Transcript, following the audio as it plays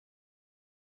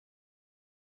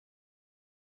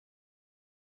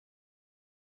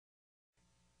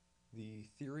The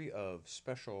theory of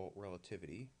special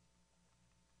relativity,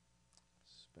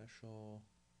 special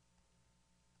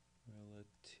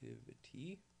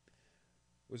relativity,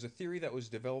 was a theory that was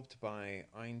developed by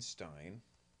Einstein,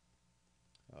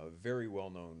 a very well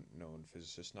known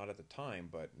physicist, not at the time,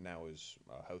 but now is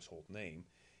a household name,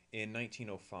 in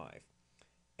 1905.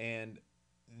 And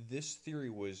this theory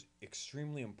was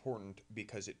extremely important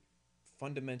because it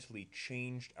fundamentally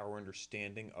changed our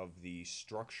understanding of the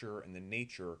structure and the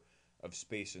nature of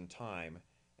space and time,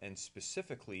 and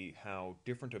specifically how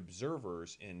different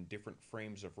observers in different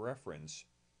frames of reference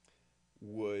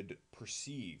would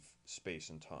perceive space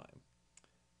and time.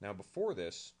 Now, before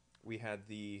this, we had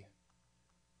the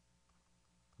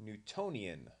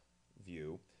Newtonian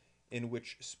view, in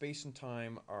which space and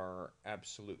time are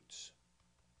absolutes.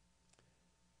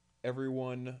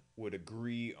 Everyone would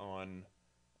agree on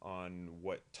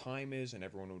what time is, and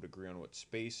everyone would agree on what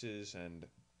space is, and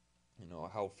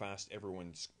how fast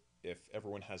everyone's. If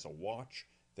everyone has a watch,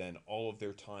 then all of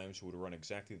their times would run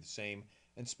exactly the same.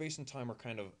 And space and time are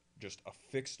kind of just a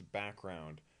fixed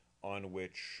background on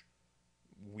which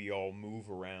we all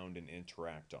move around and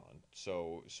interact on.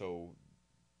 So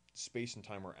space and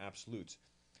time are absolutes.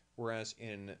 Whereas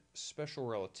in special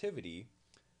relativity,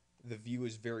 the view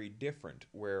is very different,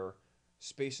 where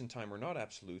space and time are not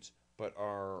absolutes, but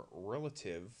are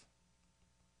relative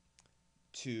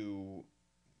to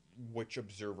which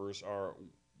observers are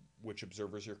which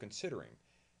observers you're considering.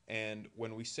 And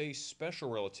when we say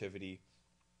special relativity,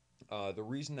 the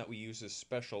reason that we use this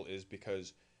special is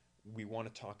because we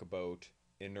want to talk about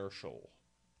inertial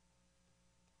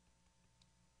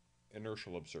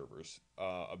observers,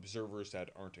 observers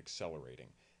that aren't accelerating.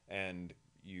 And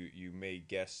you may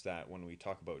guess that when we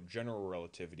talk about general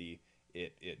relativity,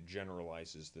 it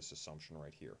generalizes this assumption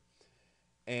right here.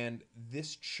 And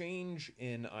this change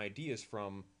in ideas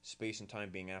from space and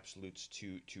time being absolutes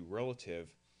to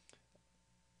relative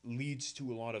leads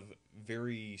to a lot of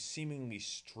very seemingly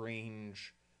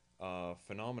strange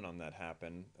phenomenon that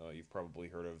happen. You've probably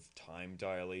heard of time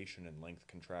dilation and length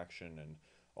contraction and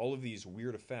all of these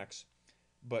weird effects.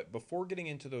 But before getting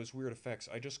into those weird effects,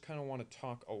 I just kind of want to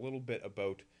talk a little bit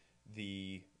about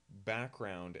the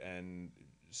background and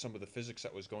some of the physics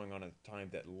that was going on at the time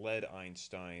that led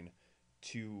Einstein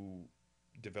to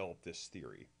develop this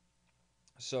theory.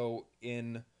 So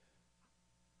in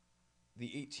the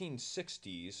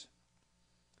 1860s,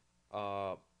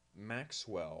 uh,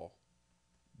 Maxwell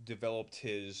developed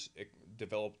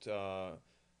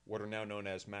what are now known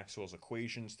as Maxwell's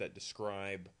equations that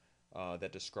describe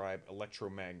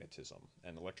electromagnetism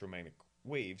and electromagnetic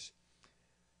waves.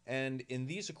 And in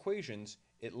these equations,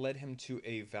 it led him to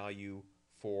a value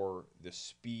for the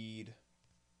speed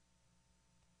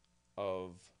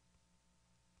of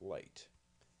light.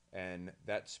 And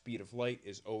that speed of light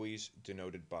is always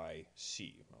denoted by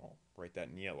c. I'll write that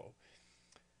in yellow.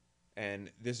 And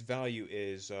this value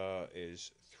is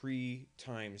 3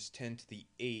 times 10 to the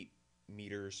 8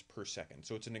 meters per second.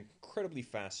 So it's an incredibly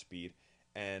fast speed.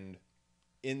 And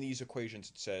in these equations,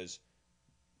 it says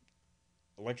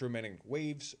electromagnetic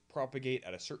waves propagate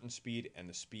at a certain speed, and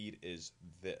the speed is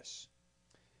this.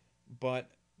 But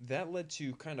that led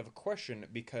to kind of a question,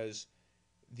 because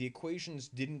the equations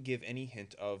didn't give any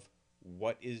hint of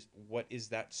what is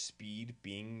that speed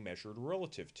being measured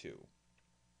relative to.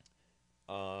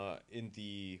 In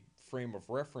the frame of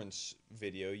reference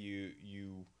video,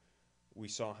 we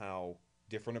saw how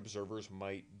different observers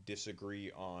might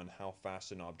disagree on how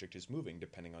fast an object is moving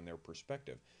depending on their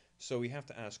perspective. So we have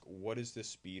to ask, what is this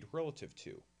speed relative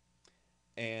to?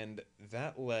 And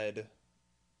that led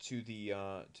to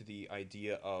the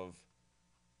idea of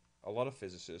a lot of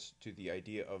physicists, to the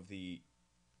idea of the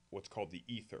what's called the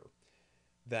ether,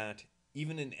 that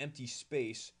even in empty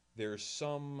space there's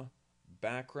some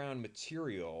background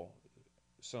material,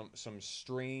 some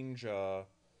strange uh,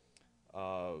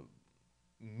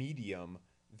 medium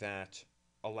that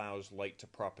allows light to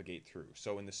propagate through.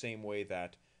 So in the same way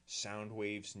that sound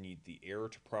waves need the air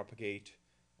to propagate,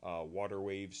 water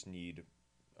waves need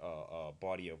a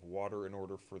body of water in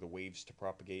order for the waves to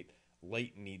propagate,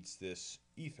 light needs this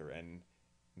ether, and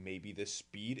maybe this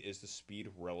speed is the speed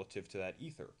relative to that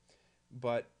ether.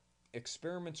 But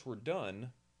experiments were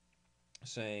done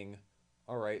saying,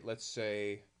 all right, let's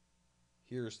say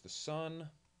here's the sun,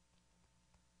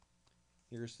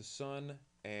 here's the sun,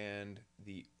 and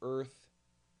the Earth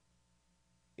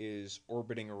is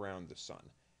orbiting around the sun.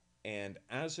 And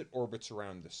as it orbits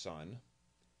around the sun,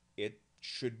 it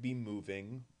should be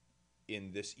moving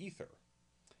in this ether.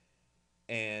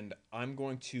 And I'm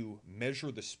going to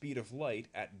measure the speed of light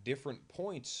at different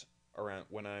points around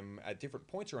when I'm at different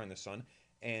points around the sun,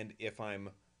 and if I'm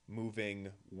moving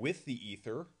with the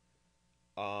ether,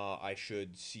 I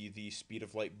should see the speed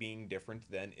of light being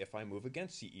different than if I move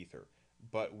against the ether.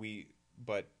 But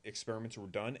experiments were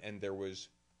done, and there was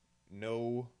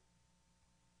no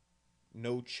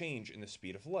change in the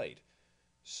speed of light.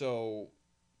 So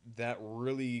that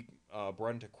really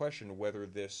brought into question whether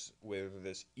this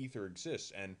ether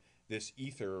exists, and this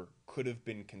ether could have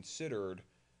been considered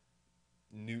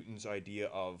Newton's idea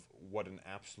of what an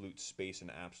absolute space and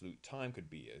absolute time could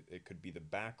be. It could be the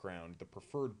background, the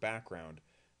preferred background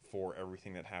for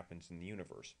everything that happens in the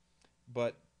universe.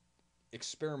 But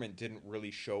experiment didn't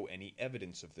really show any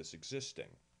evidence of this existing.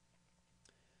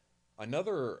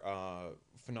 Another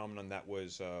phenomenon that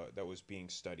was being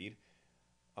studied.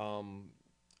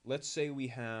 Let's say we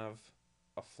have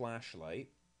a flashlight,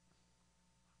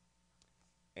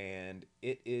 and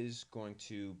it is going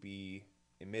to be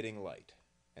emitting light,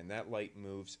 and that light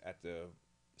moves at the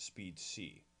speed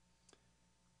c.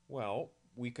 Well,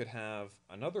 we could have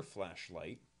another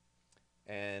flashlight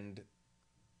and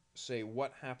say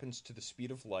what happens to the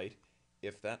speed of light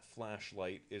if that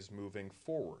flashlight is moving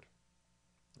forward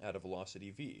at a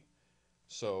velocity v.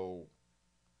 So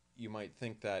you might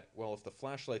think that, well, if the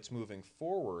flashlight's moving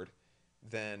forward,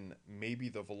 then maybe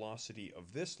the velocity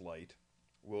of this light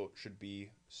should be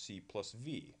c plus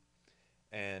v.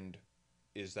 And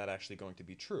is that actually going to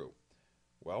be true?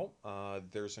 Well,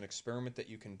 there's an experiment that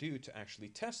you can do to actually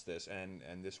test this,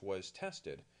 and this was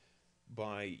tested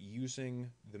by using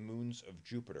the moons of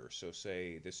Jupiter. So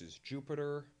say this is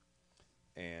Jupiter,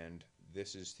 and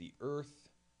this is the Earth,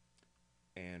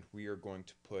 and we are going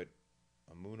to put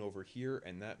a moon over here,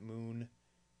 and that moon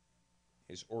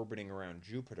is orbiting around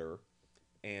Jupiter,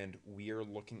 and we are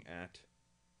looking at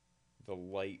the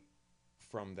light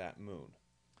from that moon.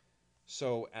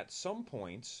 So at some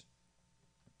points,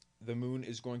 the moon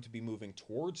is going to be moving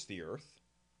towards the Earth,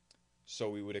 so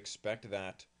we would expect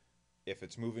that if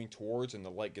it's moving towards and the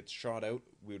light gets shot out,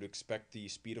 we would expect the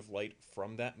speed of light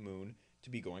from that moon to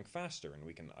be going faster, and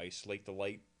we can isolate the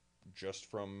light just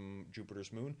from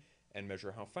Jupiter's moon and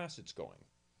measure how fast it's going.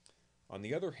 On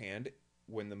the other hand,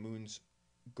 when the moon's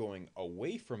going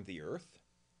away from the Earth,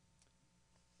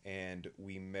 and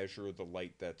we measure the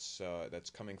light that's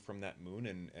coming from that moon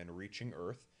and reaching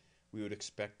Earth, we would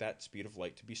expect that speed of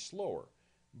light to be slower.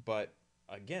 But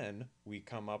again, we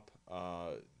come up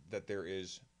that there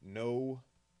is no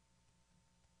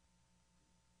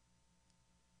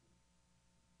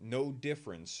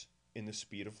difference in the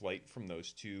speed of light from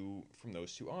those two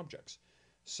objects.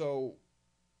 So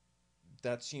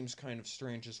that seems kind of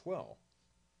strange as well,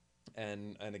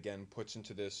 and again puts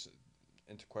into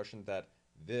question that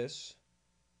this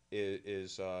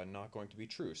is not going to be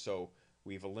true. So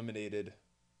we've eliminated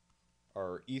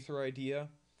our ether idea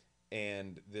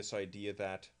and this idea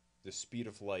that the speed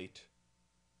of light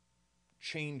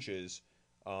changes,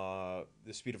 the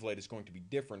speed of light is going to be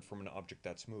different from an object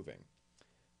that's moving.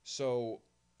 So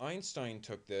Einstein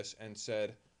took this and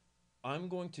said, I'm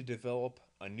going to develop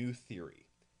a new theory,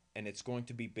 and it's going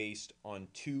to be based on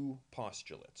two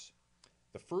postulates.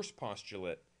 The first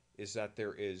postulate is that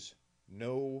there is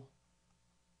no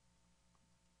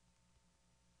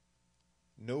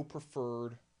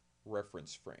preferred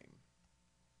reference frame.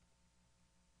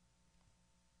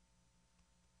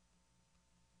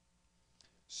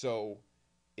 So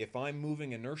if I'm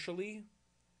moving inertially,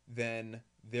 then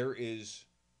there is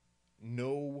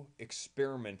no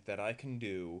experiment that I can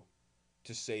do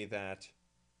to say that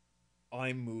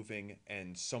I'm moving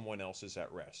and someone else is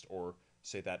at rest, or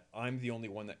say that I'm the only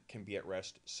one that can be at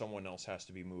rest, someone else has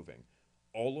to be moving.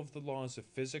 All of the laws of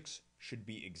physics should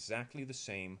be exactly the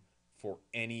same for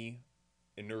any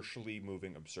inertially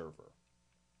moving observer.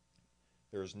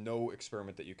 There is no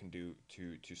experiment that you can do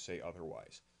to say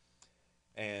otherwise.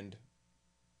 And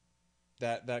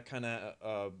that kind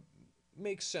of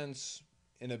makes sense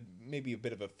in maybe a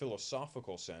bit of a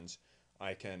philosophical sense.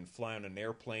 I can fly on an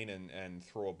airplane and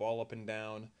throw a ball up and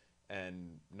down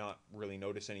and not really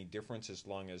notice any difference as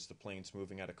long as the plane's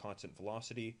moving at a constant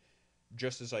velocity.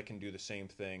 Just as I can do the same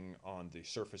thing on the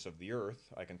surface of the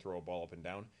Earth, I can throw a ball up and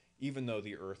down, even though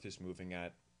the Earth is moving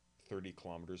at 30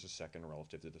 kilometers a second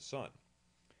relative to the Sun.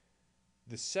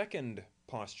 The second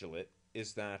postulate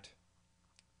is that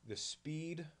the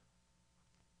speed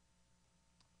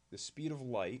of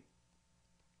light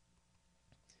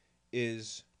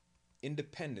is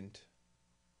independent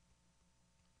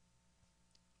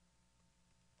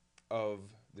of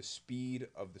the speed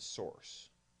of the source.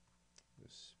 The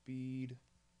speed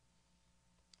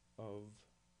of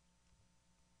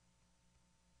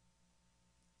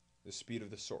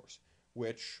the source,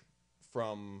 which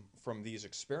from these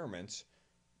experiments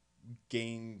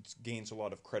gains a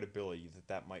lot of credibility that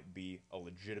that might be a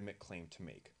legitimate claim to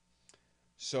make.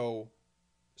 So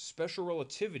special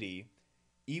relativity,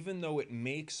 even though it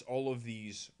makes all of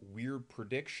these weird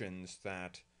predictions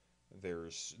that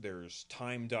there's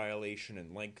time dilation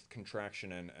and length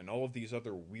contraction and all of these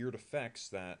other weird effects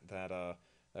that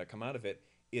come out of it,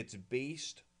 it's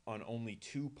based on only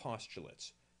two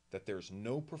postulates: that there's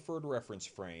no preferred reference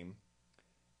frame,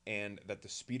 and that the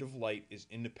speed of light is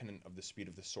independent of the speed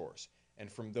of the source. And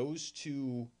from those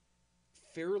two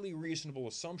fairly reasonable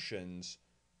assumptions,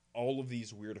 all of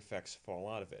these weird effects fall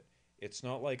out of it. It's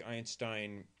not like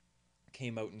Einstein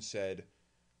came out and said,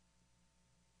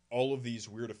 all of these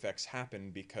weird effects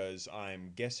happen because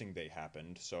I'm guessing they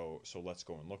happened, so let's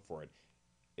go and look for it.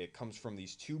 It comes from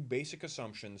these two basic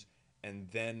assumptions, and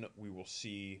then we will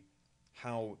see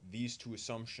how these two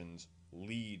assumptions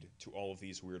lead to all of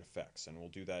these weird effects, and we'll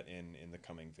do that in the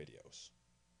coming videos.